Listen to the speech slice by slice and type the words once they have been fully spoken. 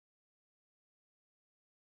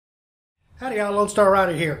Howdy y'all, Lone Star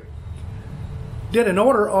Rider here. Did an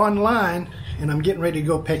order online and I'm getting ready to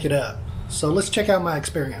go pick it up. So let's check out my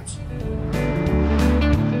experience.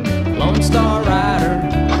 Lone Star Rider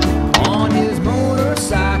on his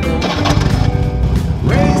motorcycle,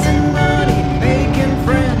 raising money, making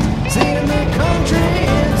friends, seeing the country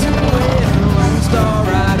into it. Lone Star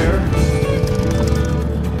Rider.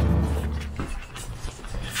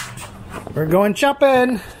 We're going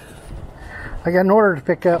shopping. I got an order to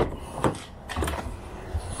pick up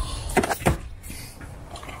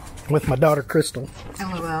with my daughter Crystal.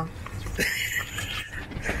 LOL.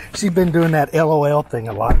 She's been doing that LOL thing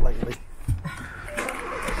a lot lately.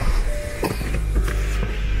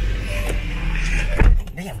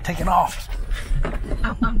 Damn, take it off.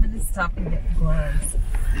 I'm going to stop and get gloves.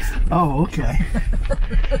 Oh, okay.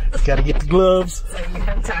 Gotta get the gloves. So you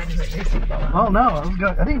have time to put your seatbelt on. Oh no,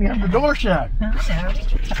 I didn't even have the door shut. I know.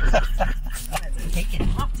 Taking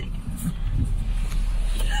off tickets.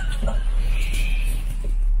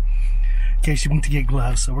 Okay, she went to get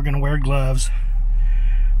gloves, so we're gonna wear gloves.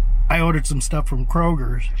 I ordered some stuff from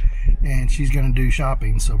Krogers, and she's gonna do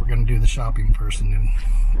shopping, so we're gonna do the shopping first and then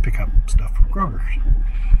pick up stuff from Krogers.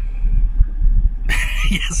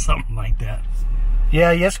 Yeah, something like that.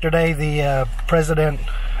 Yeah, yesterday the president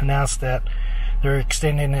announced that they're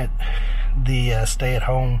extending the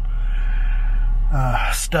stay-at-home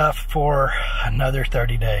stuff for another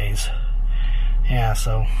 30 days. Yeah,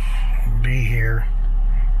 so be here.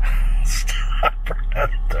 Stop for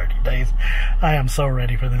another 30 days. I am so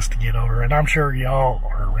ready for this to get over, and I'm sure y'all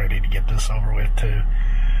are ready to get this over with too.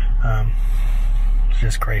 It's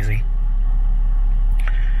just crazy.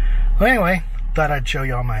 Well, anyway, thought I'd show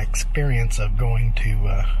y'all my experience of going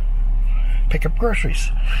to pick up groceries.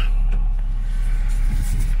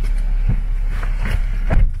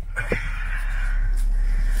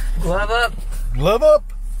 Glove up. Glove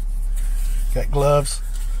up. Got gloves.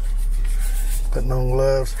 Putting on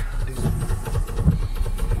gloves.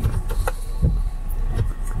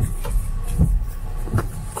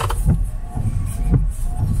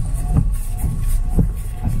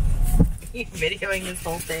 You videoing this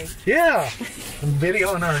whole thing? Yeah, I'm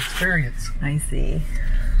videoing our experience. I see.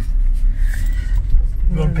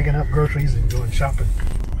 Going picking up groceries and going shopping.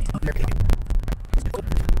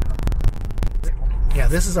 Yeah,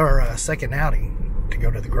 this is our second outing to go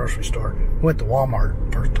to the grocery store. Went to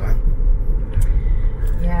Walmart first time.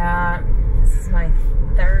 Yeah, this is my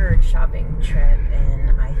third shopping trip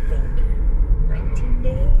in, I think, 19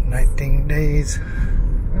 days. 19 days.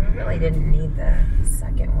 We really didn't need the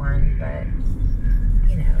second one, but,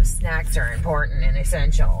 you know, snacks are important and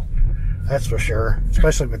essential. That's for sure,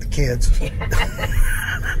 especially with the kids. So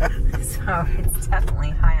it's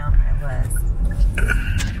definitely high on my list.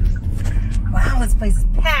 Wow, this place is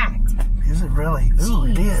packed. Is it really? Ooh,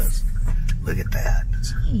 it Jeez. is. Look at that.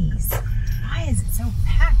 Jeez, why is it so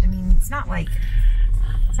packed? I mean, it's not like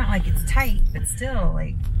it's tight, but still,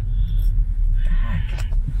 like, what the heck?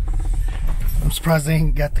 I'm surprised they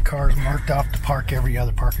ain't got the cars marked off to park every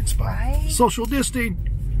other parking spot. Right? Social distancing.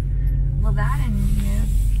 Well, that and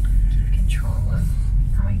keep control of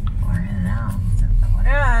how many people are in and out. So,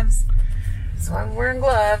 whatevs. So I'm wearing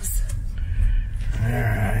gloves. All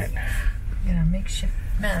right. I'm gonna makeshift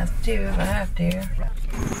mask too if I have to.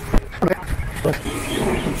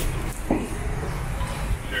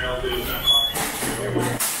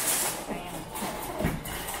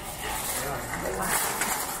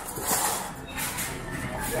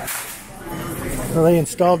 Well, they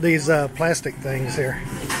installed these plastic things here.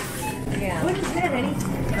 Yeah. What is that, Eddie?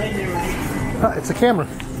 It's a camera.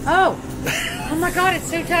 Oh! Oh my God! It's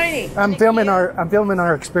so tiny. I'm filming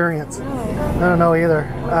our experience. Oh. I don't know either.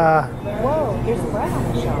 Whoa! There's bread on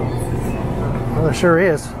the shelf. Well, there sure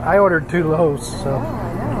is. I ordered 2 loaves, so Oh, I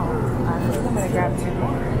know. I think I'm gonna grab 2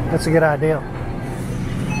 more. that's a good idea.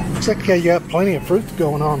 Looks like you got plenty of fruits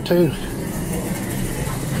going on too.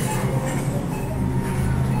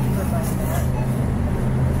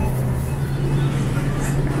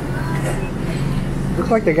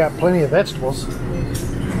 Looks like they got plenty of vegetables.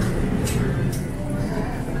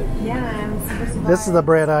 Yeah, I'm supposed to buy. This is the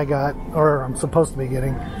bread I got, or I'm supposed to be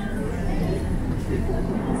getting. So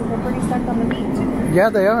they're pretty stuck on the meat too. Yeah,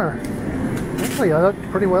 they are. Actually, I look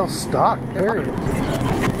pretty well stocked. Period.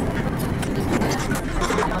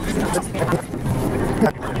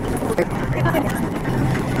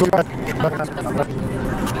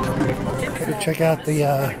 Check out the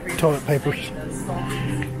toilet papers.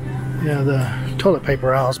 Yeah, the toilet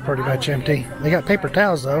paper aisle is pretty much empty. They got paper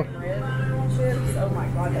towels though. Oh my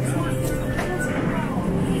God, that sounds good.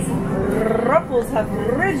 Ruffles have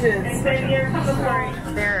ridges.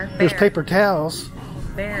 There's paper towels.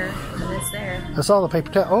 There, it's there. I saw the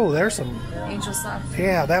paper towel. Oh, there's some Angel stuff.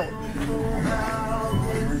 Yeah, that.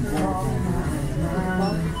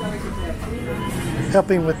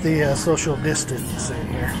 Helping with the social distancing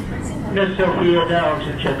here. Miss Sophia, now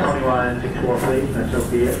to check 2164, please. Miss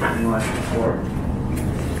Sophia, 2164.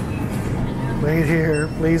 Wait here,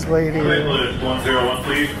 please wait here. Plate list 101,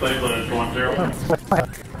 please. Plate list 10.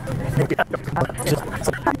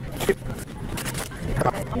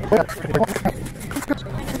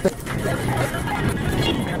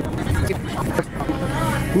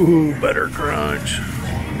 Ooh, butter crunch.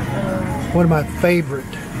 One of my favorite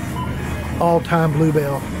all-time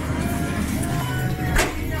Bluebell.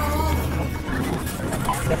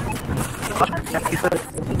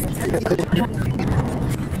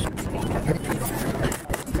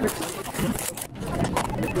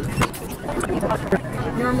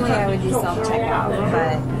 Normally I would do self-checkout,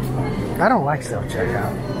 but I don't like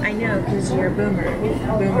self-checkout. I know, because you're a boomer.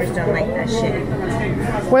 Boomers don't like that shit.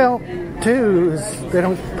 Well, two is they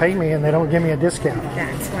don't pay me and they don't give me a discount.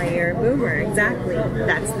 That's why you're a boomer, exactly.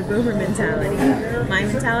 That's the boomer mentality. My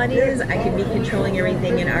mentality is I could be controlling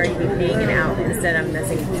everything and already be paying it out instead of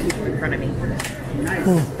messing with people in front of me.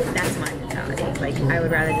 That's my mentality. Like, I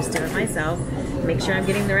would rather just do it myself, make sure I'm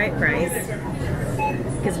getting the right price.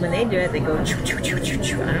 Because when they do it, they go choo, choo, choo, choo,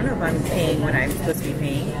 choo. I don't know if I'm paying what I'm supposed to be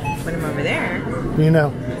paying when I'm over there. You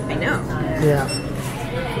know. I know. Yeah.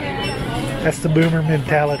 That's the boomer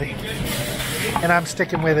mentality. And I'm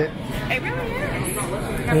sticking with it. It really is.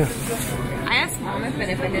 Yeah. I asked Mom if it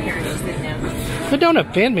offended her, and she said no. But don't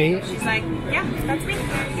offend me. She's like, yeah, that's me.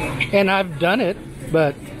 And I've done it,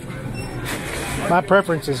 but my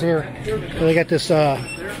preference is here. They got this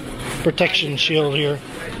protection shield here.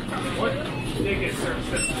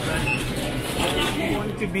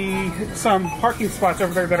 Going to be some parking spots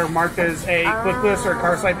over there that are marked as a clickless or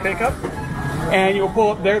car side pickup, and you'll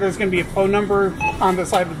pull up there. There's going to be a phone number on the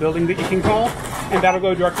side of the building that you can call, and that'll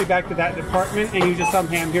go directly back to that department, and you just tell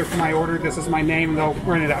them, hey, I'm here for my order, this is my name, and they'll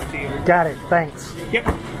rent it out to you. Got it, thanks. Yep.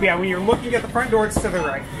 Yeah, when you're looking at the front door, it's to the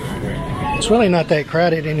right. It's really not that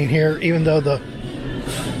crowded in here, even though the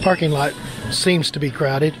parking lot seems to be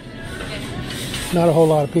crowded. Not a whole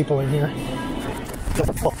lot of people in here.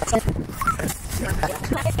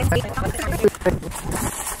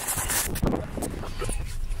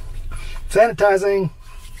 Sanitizing.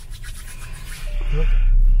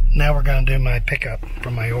 Now we're going to do my pickup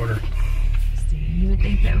from my order. You would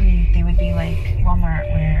think that they would be like Walmart,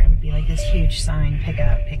 where it would be like this huge sign, pick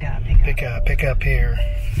up, pick up, pick up. Pick up, pick up here.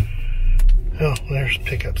 Oh, there's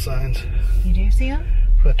pickup signs. You do see them?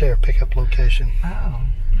 Right there, pickup location. Oh,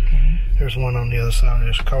 okay. There's one on the other side of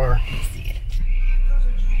this car. I see it.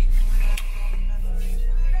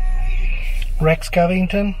 Rex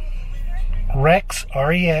Covington. Rex,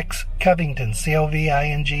 R-E-X, Covington,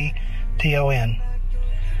 C-O-V-I-N-G-T-O-N.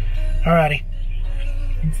 Alrighty.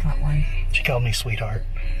 In slot 1. She called me sweetheart.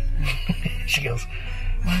 She goes,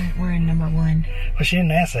 We're in number 1. well, she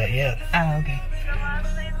didn't ask that yet. Oh, okay.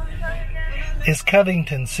 It's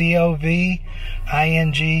Covington, C-O-V-I-N-G-T-O-N.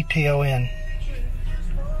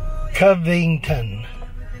 Covington.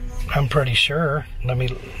 I'm pretty sure. Let me,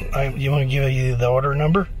 you want to give you the order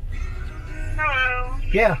number? Hello.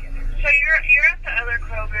 Yeah. So you're at the other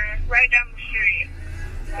Krogers, right down the street.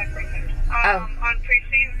 On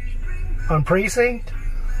Precinct? On Precinct?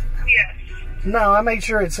 Yes. No, I made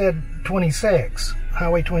sure it said 26.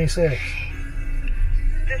 Highway 26.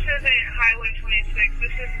 This isn't Highway 26.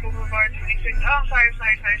 This is Boulevard 26. Oh, sorry.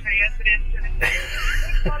 Yes, it is.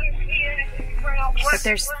 But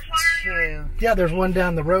there's 2. Yeah, there's one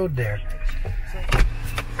down the road there.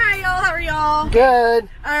 Hi y'all, how are y'all? Good.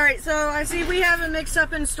 Alright, so I see we have a mix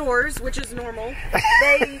up in stores, which is normal.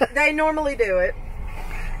 They normally do it.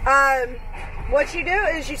 What you do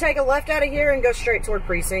is you take a left out of here and go straight toward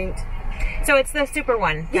Precinct. So it's the super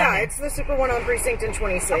one. Yeah, it's the super one on Precinct and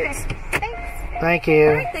 26. Okay. Thanks. Thank you.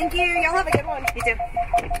 Alright, thank you. Y'all have a good one. You too.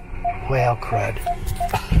 Well, crud.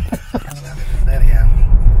 Anyhow,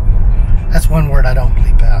 that's one word I don't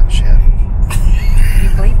bleep out, shit. You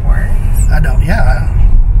bleep words? I don't, yeah.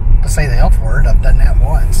 I say the F word, I've done that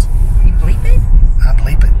once. You bleep it? I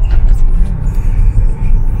bleep it.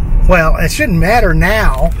 Well, it shouldn't matter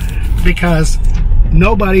now because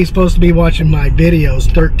nobody's supposed to be watching my videos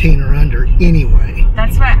 13 or under anyway.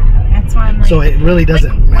 That's why I'm like... So it really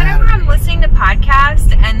doesn't matter. Whenever I'm listening to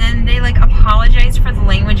podcasts and then they like apologize for the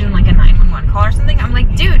language in like a 911 call or something, I'm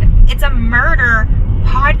like, dude, it's a murder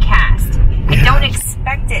podcast. I don't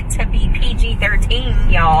expect it to be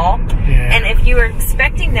PG-13, y'all. Yeah. And if you are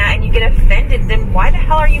expecting that and you get offended, then why the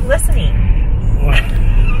hell are you listening? Well,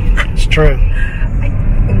 it's true.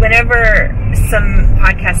 Whenever some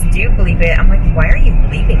podcasts do bleep it. I'm like, why are you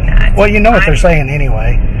bleeping that? Well, you know what they're saying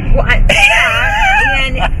anyway. Well, yeah,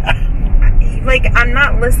 and like, I'm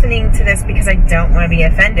not listening to this because I don't want to be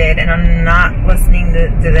offended, and I'm not listening to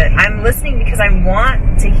the. I'm listening because I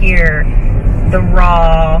want to hear the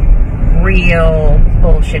raw, real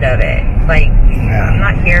bullshit of it. Like, I'm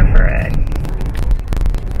not here for it.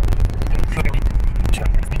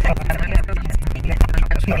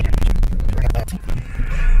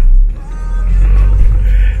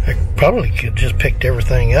 I probably could just picked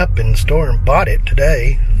everything up in the store and bought it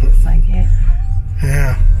today. Looks like it.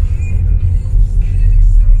 Yeah.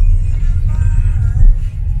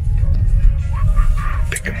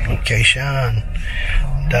 Pick up location.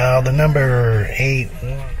 Dial the number 8.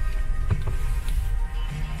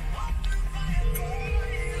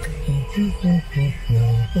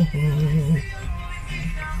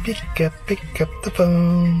 Pick up the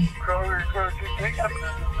phone.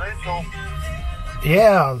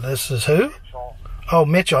 Yeah, this is who? Oh,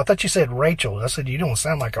 Mitchell. I thought you said Rachel. I said, you don't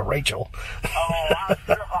sound like a Rachel.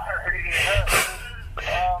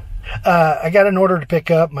 I got an order to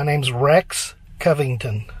pick up. My name's Rex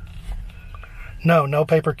Covington. No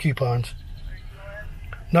paper coupons.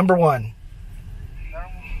 Number 1.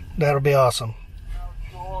 That'll be awesome.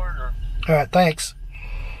 Alright, thanks.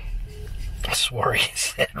 I swore he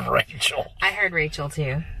said Rachel. I heard Rachel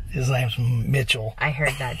too. His name's Mitchell. I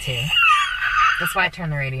heard that too. That's why I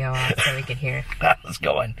turned the radio off so we could hear. I was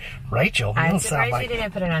going, Rachel? I'm surprised you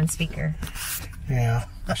didn't put it on speaker. Yeah,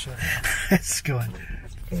 I should. It's going.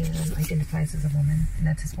 Identifies as a woman, and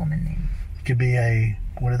that's his woman name. Could be a,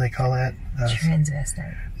 what do they call that?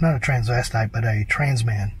 Transvestite. Not a transvestite, but a trans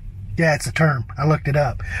man. Yeah, it's a term. I looked it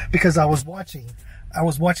up because I was watching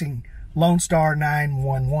Lone Star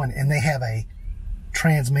 911, and they have a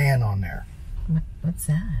trans man on there. What's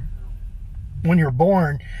that? When you're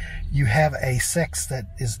born, you have a sex that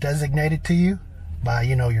is designated to you by,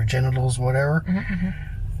 you know, your genitals, whatever.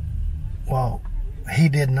 Well, he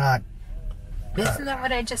did not. Isn't that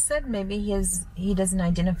what I just said? Maybe he doesn't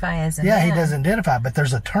identify as a man. Yeah, he doesn't identify, but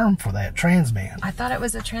there's a term for that, trans man. I thought it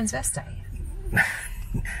was a transvestite.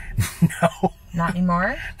 No. Not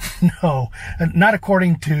anymore? No. Not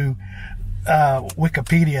according to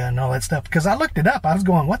Wikipedia and all that stuff, because I looked it up. I was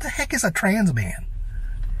going, what the heck is a trans man?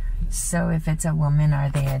 So if it's a woman, are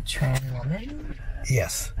they a trans woman?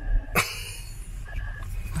 Yes.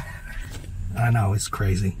 I know, it's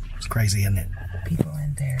crazy. It's crazy, isn't it? People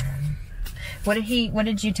in there. What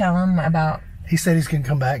did you tell him about? He said he's going to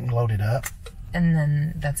come back and load it up. And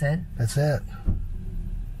then that's it? That's it.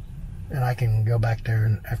 And I can go back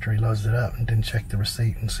there after he loads it up and then check the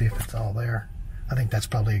receipt and see if it's all there. I think that's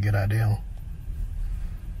probably a good idea.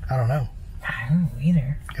 I don't know. I don't know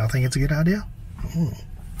either. Y'all think it's a good idea?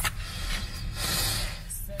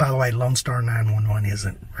 By the way, Lone Star 911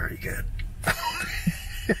 isn't very good.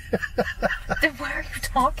 Then why are you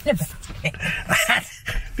talking about it?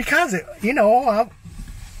 Because, you know, I'm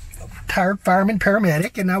a retired fireman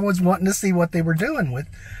paramedic, and I was wanting to see what they were doing with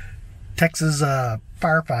Texas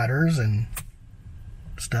firefighters and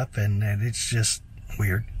stuff, and it's just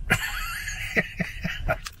weird.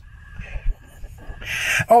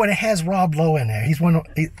 Oh, and it has Rob Lowe in there.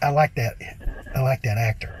 I like that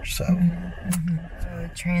actor. So. So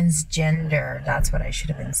transgender. That's what I should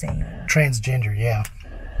have been saying. Transgender, yeah.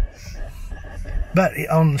 But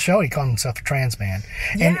on the show, he called himself a trans man,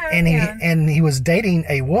 and he was dating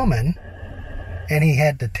a woman, and he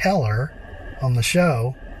had to tell her on the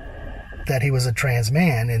show that he was a trans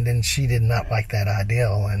man, and then she did not like that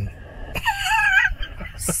ideal, and.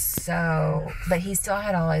 So, but he still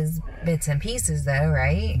had all his bits and pieces, though,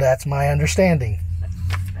 right? That's my understanding.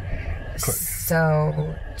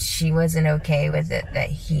 So she wasn't okay with it that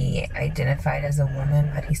he identified as a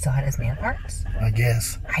woman, but he still had his man parts? I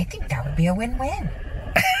guess. I think that would be a win-win.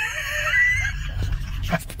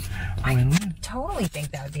 Win-win? I totally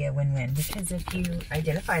think that would be a win-win, because if you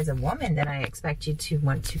identify as a woman, then I expect you to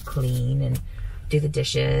want to clean and do the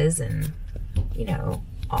dishes and, you know,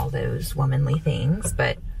 all those womanly things.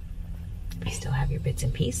 But if you still have your bits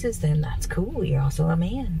and pieces, then that's cool. You're also a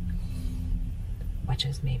man. Which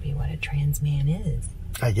is maybe what a trans man is.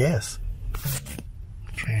 I guess.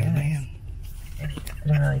 Trans man. I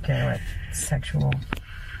don't really care what sexual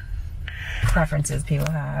preferences people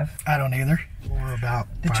have. I don't either. More about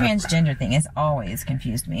the transgender thing has always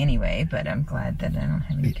confused me anyway, but I'm glad that I don't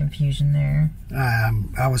have any confusion there.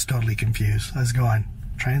 I was totally confused. I was going,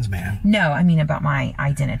 trans man? No, I mean about my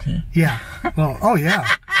identity. Yeah. Well, oh yeah.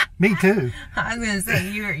 Me too. I was going to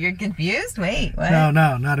say, you're confused? Wait, what?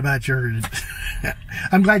 No, not about your...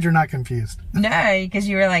 I'm glad you're not confused. No, because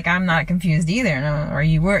you were like, I'm not confused either. No, or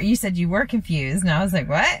you said you were confused. And I was like,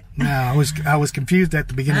 what? No, I was confused at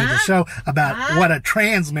the beginning of the show about what a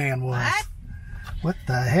trans man was. What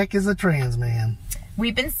the heck is a trans man?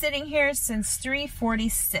 We've been sitting here since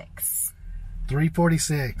 3:46.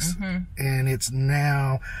 3:46. And it's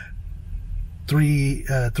now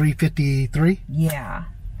 3:53. Yeah.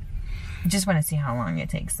 Just want to see how long it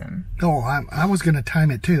takes them. Oh, I was going to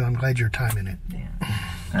time it too. I'm glad you're timing it. Yeah.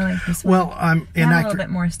 I like this one. Well, a little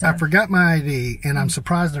bit more stuff. I forgot my ID, and I'm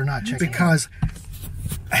surprised they're not checking because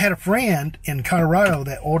I had a friend in Colorado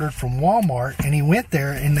that ordered from Walmart, and he went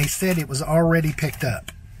there, and they said it was already picked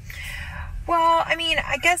up. Well, I mean,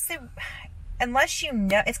 I guess unless you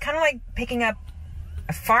know, it's kind of like picking up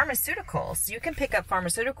pharmaceuticals. You can pick up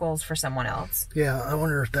pharmaceuticals for someone else. Yeah, I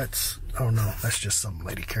wonder if that's... Oh, no, that's just some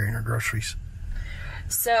lady carrying her groceries.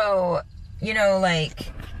 So, you know,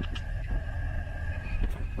 like,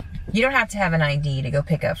 you don't have to have an ID to go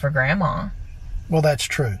pick up for grandma. Well, that's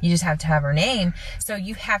true. You just have to have her name. So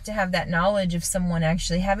you have to have that knowledge of someone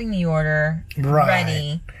actually having the order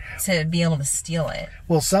ready to be able to steal it.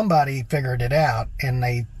 Well, somebody figured it out, and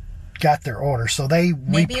they got their order, so they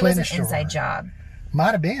Maybe it was an replenished the inside order. job.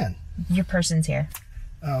 Might have been. Your person's here.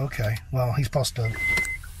 Oh, okay. Well, he's supposed to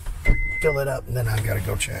fill it up, and then I've got to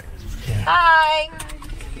go check. Yeah. Hi.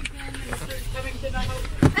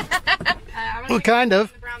 Well, kind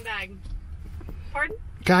of. Brown bag. Pardon?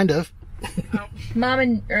 Kind of.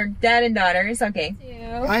 Mom or dad and daughters. Okay.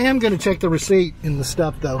 I am going to check the receipt and the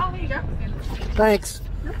stuff, though. Oh, there you go. Thanks.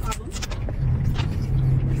 No problem.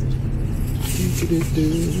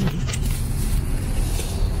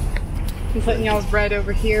 I'm putting y'all's bread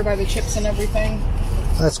over here by the chips and everything.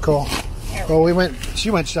 That's cool. Well, she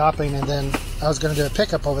went shopping, and then I was going to do a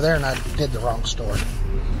pickup over there, and I did the wrong store.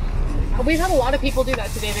 We've had a lot of people do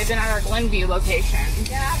that today. They've been at our Glenview location.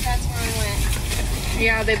 Yeah, that's where I went.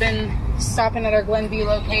 Yeah, they've been stopping at our Glenview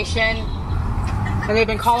location. And they've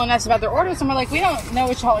been calling us about their orders, and we're like, we don't know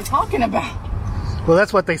what y'all are talking about. Well,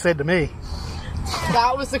 that's what they said to me.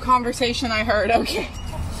 That was the conversation I heard. Okay.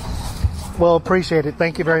 Well, appreciate it.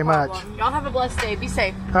 Thank you very much. Y'all have a blessed day. Be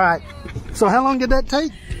safe. All right. So how long did that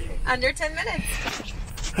take? Under 10 minutes.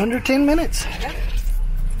 Under 10 minutes. Yep.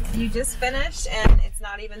 You just finished, and it's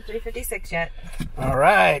not even 3:56 yet. All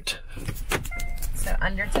right. So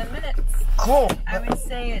under 10 minutes. Cool. I would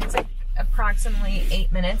say it's approximately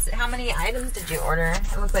 8 minutes. How many items did you order?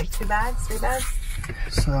 It looked like 2 bags, 3 bags?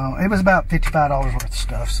 So it was about $55 worth of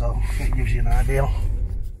stuff, so that gives you an idea.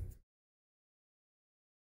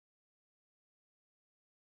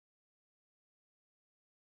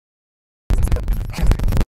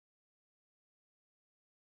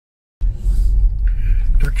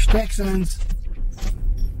 Turkish Texans.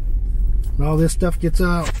 When all this stuff gets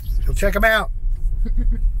out, go check them out.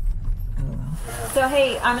 So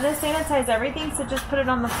hey, I'm gonna sanitize everything, so just put it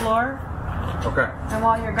on the floor. Okay. And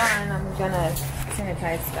while you're gone, I'm gonna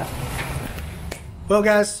sanitize stuff. Well,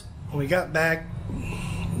 guys, when we got back,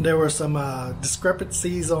 there were some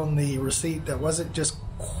discrepancies on the receipt that wasn't just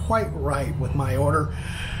quite right with my order.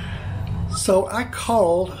 So I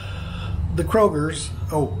called the Krogers.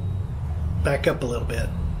 Oh, back up a little bit.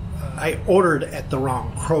 I ordered at the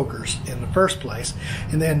wrong Krogers in the first place,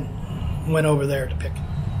 and then went over there to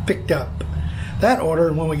picked up that order.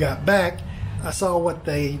 And when we got back, I saw what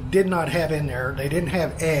they did not have in there. They didn't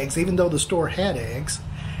have eggs, even though the store had eggs,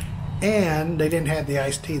 and they didn't have the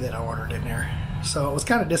iced tea that I ordered in there. So I was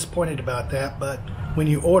kind of disappointed about that, but when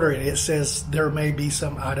you order it, it says there may be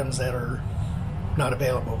some items that are not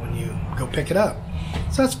available when you go pick it up.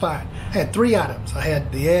 So that's fine. I had 3 items. I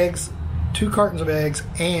had the eggs, 2 cartons of eggs,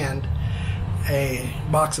 and a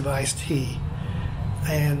box of iced tea.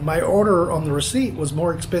 And my order on the receipt was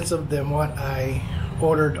more expensive than what I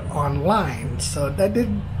ordered online, so that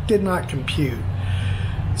did not compute.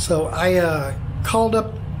 So I called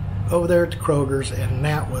up over there at the Krogers, and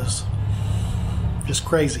that was just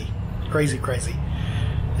crazy.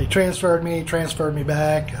 They transferred me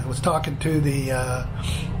back. I was talking to the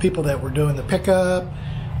people that were doing the pickup,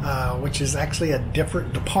 which is actually a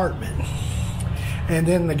different department. And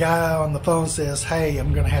then the guy on the phone says, hey,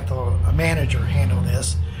 I'm going to have a manager handle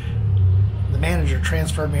this. The manager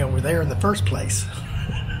transferred me over there in the first place.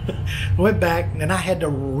 Went back, and I had to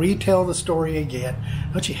retell the story again.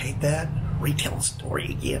 Don't you hate that? Retell the story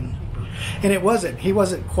again. And he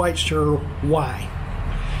wasn't quite sure why.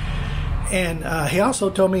 And he also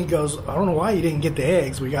told me, he goes, I don't know why you didn't get the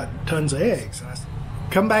eggs. We got tons of eggs. And I said,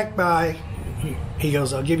 come back by. He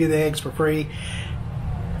goes, I'll give you the eggs for free,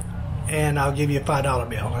 and I'll give you a $5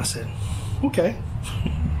 bill. And I said, okay.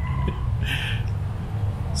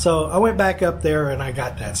 So I went back up there and I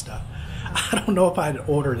got that stuff. I don't know if I'd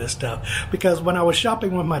order this stuff because when I was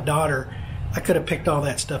shopping with my daughter, I could have picked all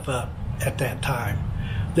that stuff up at that time.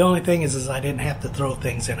 The only thing is I didn't have to throw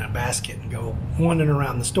things in a basket and go wandering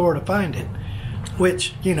around the store to find it,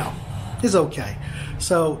 which, you know, is okay.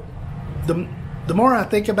 So the more I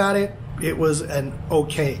think about it, it was an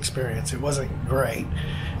okay experience. It wasn't great.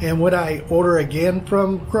 And would I order again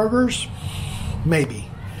from Krogers? Maybe.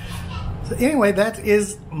 So anyway, that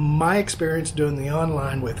is my experience doing the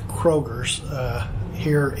online with Krogers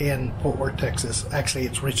here in Fort Worth, Texas. Actually,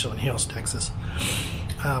 it's Richland Hills, Texas.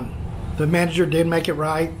 The manager did make it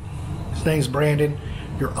right. His name's Brandon.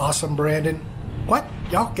 You're awesome, Brandon. What?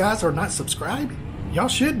 Y'all guys are not subscribed? Y'all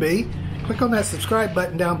should be. Click on that subscribe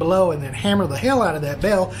button down below and then hammer the hell out of that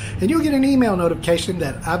bell and you'll get an email notification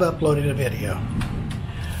that I've uploaded a video.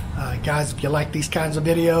 Guys, if you like these kinds of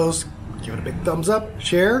videos, give it a big thumbs up,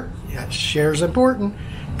 share. Yeah, share is important.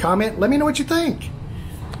 Comment, let me know what you think.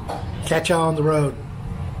 Catch y'all on the road.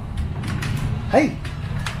 Hey,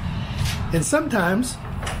 and sometimes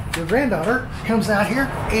your granddaughter comes out here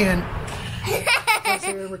and comes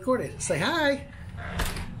here and record it. Say hi.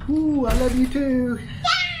 Ooh, I love you too.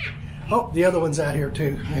 Oh, the other one's out here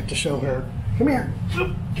too. I have to show her. Come here.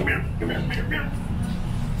 Come here. Come here. Come here. Come here.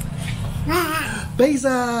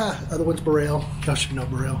 Beza. Other one's Burrell. Y'all should know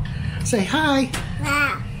Burrell. Say hi.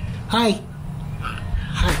 Hi. Hi.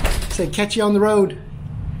 Say catch you on the road.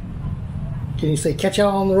 Can you say catch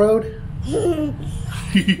y'all on the road?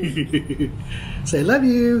 Say love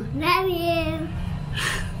you. Love you.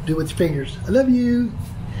 Do it with your fingers. I love you.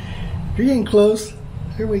 You're getting close.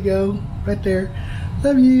 Here we go. Right there.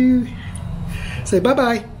 Love you. Say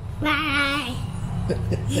bye-bye. Bye.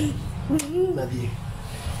 Love you.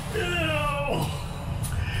 Oh.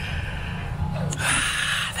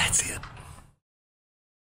 That's it.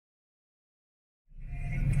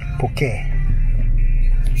 Poke.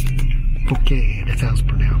 Poke. That's how it's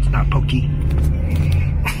pronounced. Not pokey.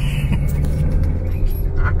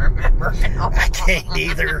 I remember. I can't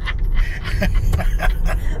either.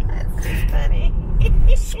 That's too funny.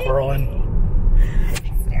 Squirreling.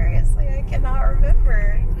 Seriously, I cannot remember.